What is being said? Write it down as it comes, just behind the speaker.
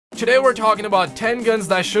today we're talking about 10 guns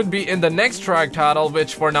that should be in the next Treyarch title,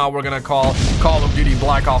 which for now we're gonna call Call of Duty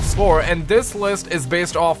Black Ops 4, and this list is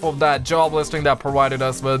based off of that job listing that provided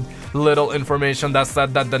us with little information that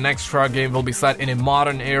said that the next Treyarch game will be set in a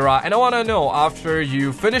modern era. And I wanna know, after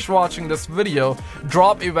you finish watching this video,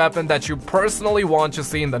 drop a weapon that you personally want to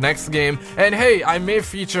see in the next game, and hey, I may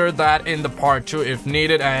feature that in the part 2 if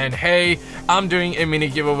needed. And hey, I'm doing a mini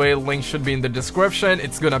giveaway, link should be in the description.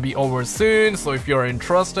 It's gonna be over soon, so if you're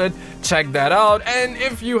interested, check that out. And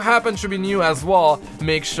if you happen to be new as well,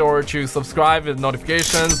 make sure to subscribe with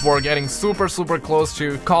notifications. We're getting super close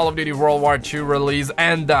to Call of Duty World War II release,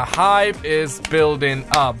 and the hype is building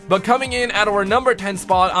up. But coming in at our number 10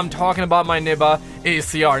 spot, I'm talking about my nibba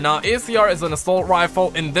ACR. Now ACR is an assault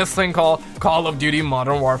rifle in this thing called Call of Duty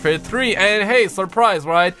Modern Warfare 3, and hey, surprise,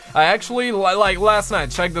 right? I actually, like last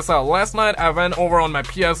night, check this out. Last night I went over on my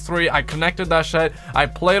PS3, I connected that shit, I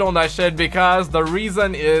played on that shit, because the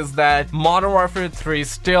reason is that Modern Warfare 3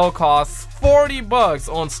 still costs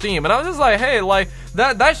 $40 on Steam, and I was just like, hey, like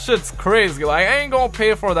that shit's crazy. Like, I ain't gonna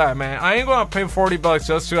pay for that, man. I ain't gonna pay $40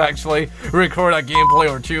 just to actually record a gameplay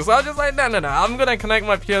or two. So I was just like, no, I'm gonna connect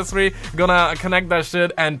my PS3, gonna connect that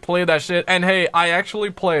shit and play that shit. And hey, I actually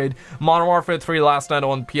played Modern Warfare 3 last night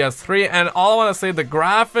on PS3, and all I wanna say, the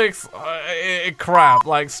graphics, crap,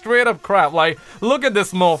 like straight up crap. Like, look at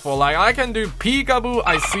this mofo. Like, I can do peekaboo,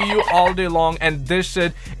 I see you all day long, and this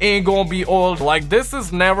shit ain't gonna be old. Like, this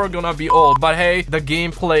is never gonna be old. But hey, the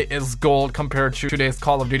gameplay is gold compared to today's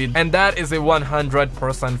Call of Duty, and that is a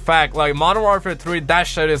 100% fact. Like, Modern Warfare 3, that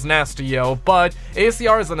shit is nasty, yo. But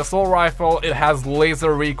ACR is an assault rifle, it has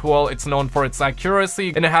laser recoil, it's known for its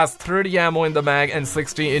accuracy, and it has 30 ammo in the mag and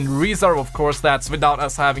 60 in reserve. Of course, that's without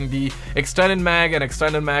us having the extended mag, and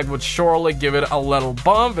extended mag would surely give it a little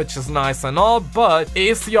bump, which is nice and all. But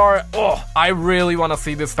ACR, oh, I really want to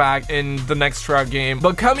see this fact in the next Treyarch game.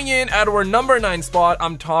 But coming in at our number 9 spot,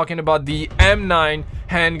 I'm talking about the M9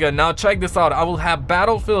 handgun. Now check this out, I will have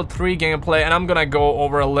Battlefield 3 gameplay, and I'm gonna go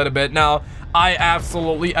over a little bit. Now, I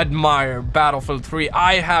absolutely admire Battlefield 3.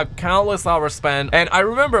 I have countless hours spent, and I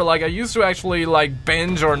remember, like, I used to actually, like,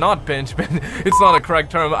 binge, or not binge, it's not a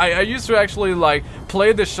correct term. I used to actually, like,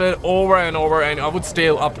 play this shit over and over, and I would stay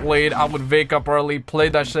up late, I would wake up early, play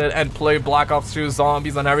that shit, and play Black Ops 2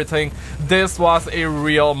 Zombies and everything. This was a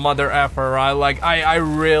real mother effer, right? Like, I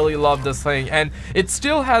really love this thing, and it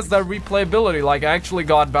still has that replayability. Like, I actually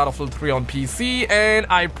got Battlefield 3 on PC, and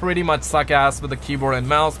I pretty much suck ass with the keyboard and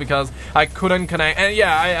mouse because I couldn't connect, and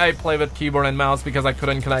yeah, I play with keyboard and mouse because I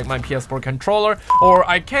couldn't connect my PS4 controller, or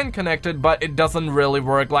I can connect it, but it doesn't really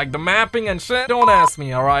work. Like, the mapping and shit, don't ask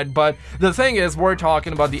me, alright? But the thing is, we're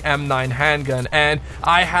talking about the M9 handgun, and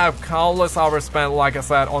I have countless hours spent, like I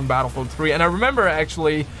said, on Battlefield 3, and I remember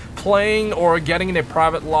actually playing or getting in a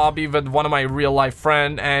private lobby with one of my real life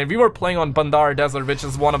friend, and we were playing on Bandar Desert, which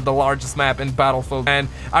is one of the largest map in Battlefield, and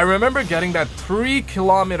I remember getting that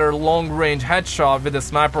 3-kilometer long range headshot with a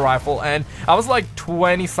sniper rifle, and I was like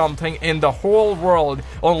 20 something in the whole world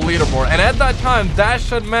on leaderboard. And at that time, that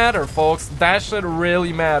should matter, folks. That should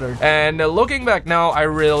really matter. And looking back now, I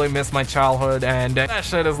really miss my childhood, and that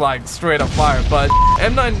shit is like straight up fire. But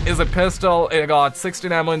M9 is a pistol, it got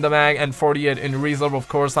 16 ammo in the mag and 48 in reserve. Of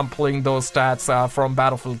course, I'm pulling those stats from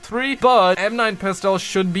Battlefield 3, but M9 pistol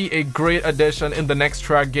should be a great addition in the next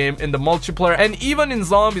Treyarch game in the multiplayer, and even in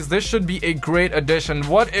Zombies, this should be a great addition.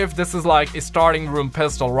 What if this is like a starting room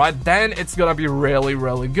pistol, right? Then it's gonna be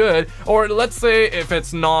really good. Or let's say if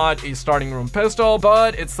it's not a starting room pistol,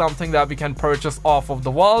 but it's something that we can purchase off of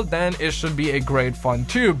the wall, then it should be a great fun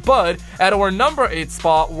too. But at our number 8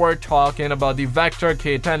 spot, we're talking about the Vector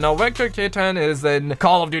K10. Now, Vector K10 is in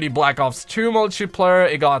Call of Duty Black Ops 2 multiplayer.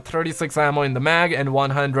 It got 36 ammo in the mag and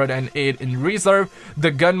 108 in reserve.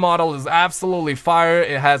 The gun model is absolutely fire.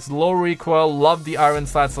 It has low recoil, love the iron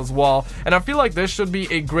sights as well, and I feel like this should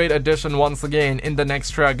be a great addition once again in the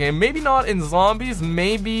next Treyarch game. Maybe not in Zombies,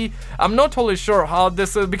 maybe, I'm not totally sure how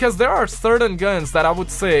this is, because there are certain guns that I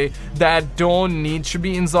would say that don't need to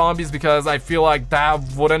be in Zombies, because I feel like that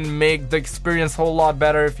wouldn't make the experience a whole lot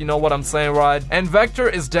better, if you know what I'm saying, right? And Vector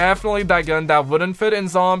is definitely that gun that wouldn't fit in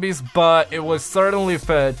Zombies, but it would certainly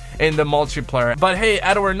fit in the multiplayer. But hey,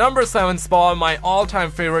 at our number 7 spot, my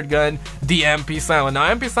all-time favorite gun, the MP7.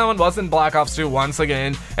 Now, MP7 was in Black Ops 2 once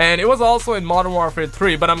again, and it was also in Modern Warfare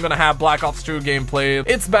 3, but I'm gonna have Black Ops 2 gameplay.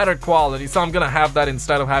 It's better quality, so I'm gonna have that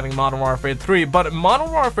instead of having Modern Warfare 3. But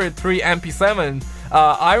Modern Warfare 3 MP7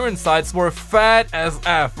 iron sights were fat as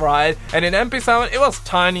F, right? And in MP7, it was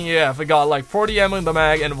tiny AF. It got like 40 ammo in the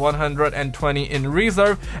mag and 120 in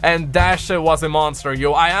reserve, and that shit was a monster,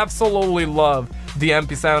 yo. I absolutely love the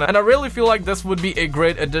MP7, and I really feel like this would be a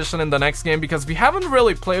great addition in the next game because we haven't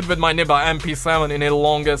really played with my Nibba MP7 in a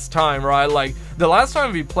longest time, right? Like, the last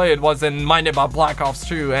time we played was in my Nibba Black Ops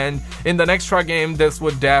 2, and in the next Treyarch game, this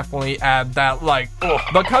would definitely add that, like, ugh.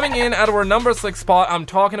 But coming in at our number 6 spot, I'm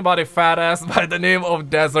talking about a fat ass by the name of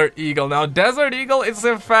Desert Eagle. Now, Desert Eagle is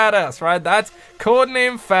a fat ass, right? That's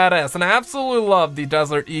codename fat ass, and I absolutely love the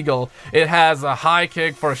Desert Eagle. It has a high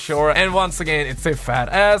kick for sure, and once again, it's a fat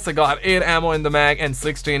ass. It got 8 ammo in the mag and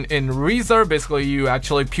 16 in reserve. Basically, you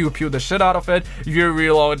actually pew the shit out of it. You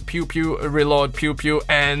reload, pew, reload, pew,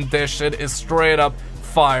 and this shit is straight up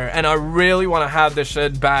fire. And I really want to have this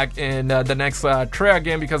shit back in the next Treyarch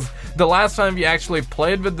game, because the last time we actually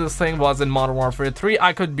played with this thing was in Modern Warfare 3.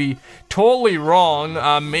 I could be totally wrong.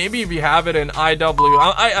 Maybe we have it in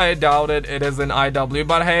IW. I doubt it is in IW,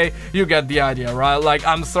 but hey, you get the idea, right? Like,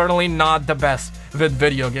 I'm certainly not the best with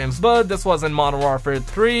video games, but this was in Modern Warfare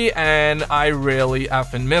 3 and I really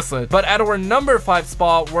effing miss it. But at our number 5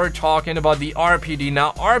 spot, we're talking about the RPD.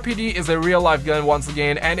 Now, RPD is a real life gun once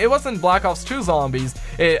again, and it was in Black Ops 2 Zombies.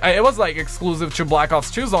 It was like exclusive to Black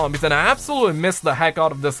Ops 2 Zombies, and I absolutely missed the heck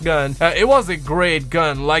out of this gun. It was a great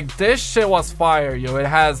gun. Like, this shit was fire, yo. It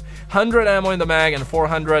has 100 ammo in the mag and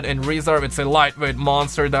 400 in reserve. It's a lightweight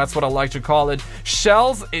monster, that's what I like to call it.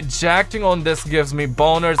 Shells ejecting on this gives me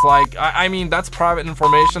boners. Like, I mean, that's private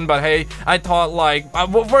information, but hey, I thought, like,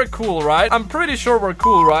 we're cool, right? I'm pretty sure we're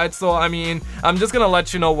cool, right? So, I mean, I'm just gonna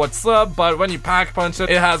let you know what's up, but when you pack punch it,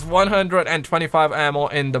 it has 125 ammo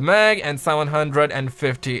in the mag and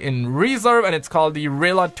 750 in reserve, and it's called the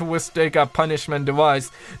relativistic punishment device.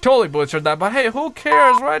 Totally butchered that, but hey, who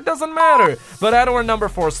cares, right? Doesn't matter. But at our number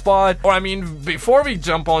 4 spot, or I mean, before we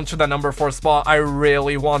jump on to the number 4 spot, I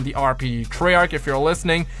really want the RP. Treyarch, if you're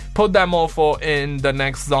listening, put that mofo in the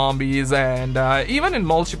next Zombies, and even in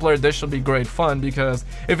multiplayer, this should be great fun, because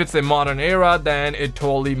if it's a modern era, then it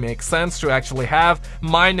totally makes sense to actually have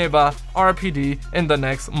my Nibba RPD in the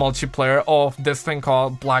next multiplayer of this thing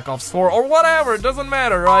called Black Ops 4 or whatever, it doesn't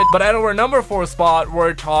matter, right? But at our number 4 spot,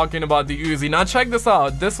 we're talking about the Uzi. Now check this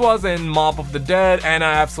out, this was in Mob of the Dead, and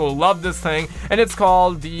I absolutely love this thing, and it's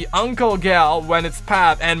called the Uncle Gal when it's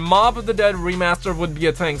PAP, and Mob of the Dead remaster would be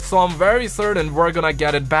a thing, so I'm very certain we're gonna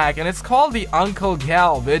get it back, and it's called the Uncle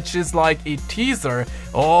Gal, which is like a teaser.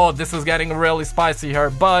 Oh, this is getting really spicy here,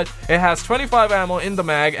 but it has 25 ammo in the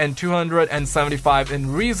mag and 275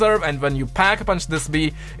 in reserve, and when you pack punch this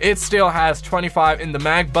B, it still has 25 in the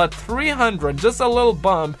mag, but 300, just a little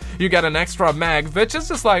bump, you get an extra mag, which is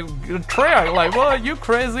just like, Treyarch, like, what, are you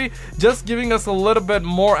crazy? Just giving us a little bit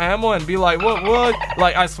more ammo and be like, what?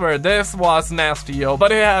 Like, I swear, this was nasty, yo,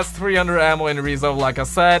 but it has 300 ammo in reserve, like I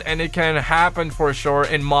said, and it can happen for sure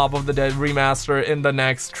in Mob of the Dead remaster in the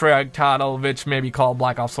next Treyarch title, which may be called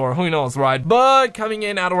Black Ops 4, who knows, right? But coming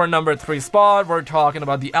in at our number 3 spot, we're talking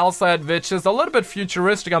about the LSAT, which is a little bit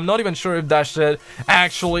futuristic. I'm not even sure if that shit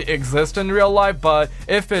actually exists in real life, but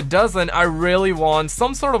if it doesn't, I really want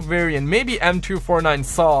some sort of variant. Maybe M249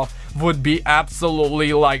 SAW would be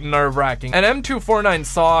absolutely like nerve-wracking. And M249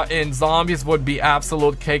 SAW in Zombies would be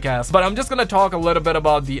absolute kick-ass. But I'm just gonna talk a little bit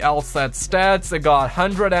about the LSAT stats. It got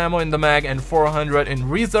 100 ammo in the mag and 400 in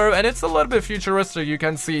reserve, and it's a little bit futuristic. You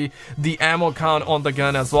can see the ammo count on the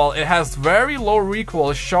gun as well. It has very low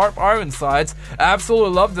recoil, sharp iron sights.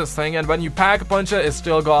 Absolutely love this thing, and when you pack a punch it,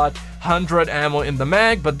 still got 100 ammo in the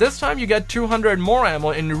mag, but this time you get 200 more ammo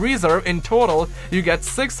in reserve. In total, you get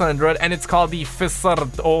 600, and it's called the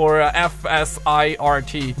FSIRT, or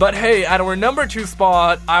FSIRT. But hey, at our number 2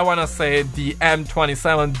 spot, I wanna say the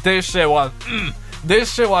M27.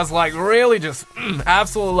 This shit was like really just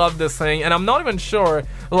absolutely love this thing, and I'm not even sure,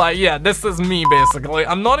 like, yeah, this is me basically.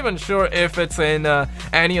 I'm not even sure if it's in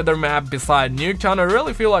any other map beside Nuketown. I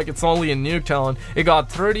really feel like it's only in Nuketown. It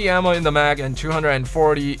got 30 ammo in the mag and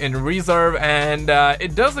 240 in reserve, and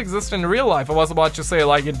it does exist in real life. I was about to say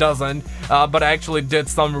like it doesn't, but I actually did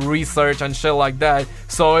some research and shit like that.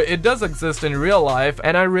 So it does exist in real life,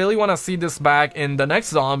 and I really want to see this back in the next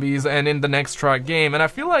Zombies and in the next Treyarch game. And I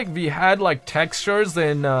feel like we had like textures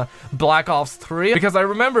in Black Ops 3, because I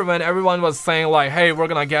remember when everyone was saying like, hey, we're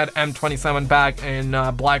gonna get M27 back in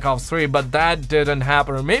Black Ops 3, but that didn't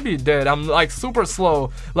happen, or maybe it did. I'm like super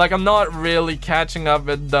slow, like I'm not really catching up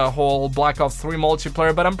with the whole Black Ops 3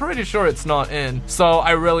 multiplayer, but I'm pretty sure it's not in. So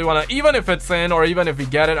I really want to, even if it's in, or even if we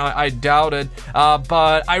get it, I doubt it,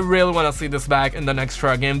 but I really want to see this back in the next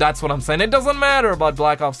Treyarch game. That's what I'm saying. It doesn't matter about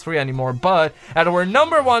Black Ops 3 anymore. But at our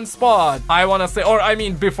number 1 spot, I want to say, or I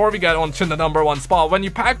mean, before we get on to the number 1 spot. When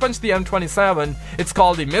you pack punch the M27, it's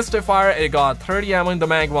called the Mystifier. It got 30 ammo in the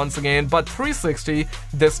mag once again, but 360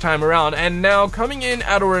 this time around. And now coming in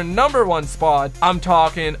at our number 1 spot, I'm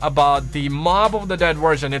talking about the Mob of the Dead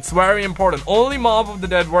version. It's very important. Only Mob of the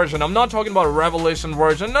Dead version. I'm not talking about Revelation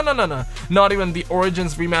version. No. Not even the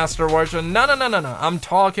Origins remaster version. No. I'm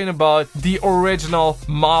talking about the original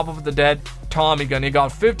Mob of the Dead Tommy gun. It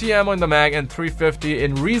got 50 ammo in the mag and 350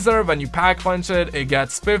 in reserve. When you pack punch it, it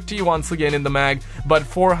gets 50 once again in the mag, but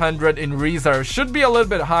 400 in reserve. Should be a little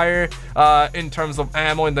bit higher in terms of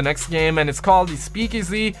ammo in the next game, and it's called the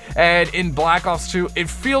Speakeasy. And in Black Ops 2, it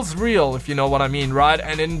feels real, if you know what I mean, right?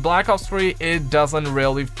 And in Black Ops 3, it doesn't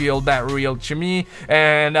really feel that real to me.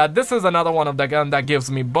 And this is another one of the gun that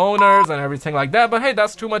gives me boners and everything like that. But hey,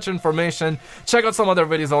 that's too much information. Check out some other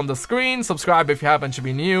videos on the screen. Subscribe if you happen to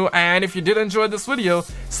be new, and if you did enjoy this video,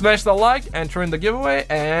 smash the like, enter in the giveaway,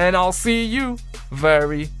 and I'll see you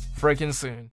very freaking soon.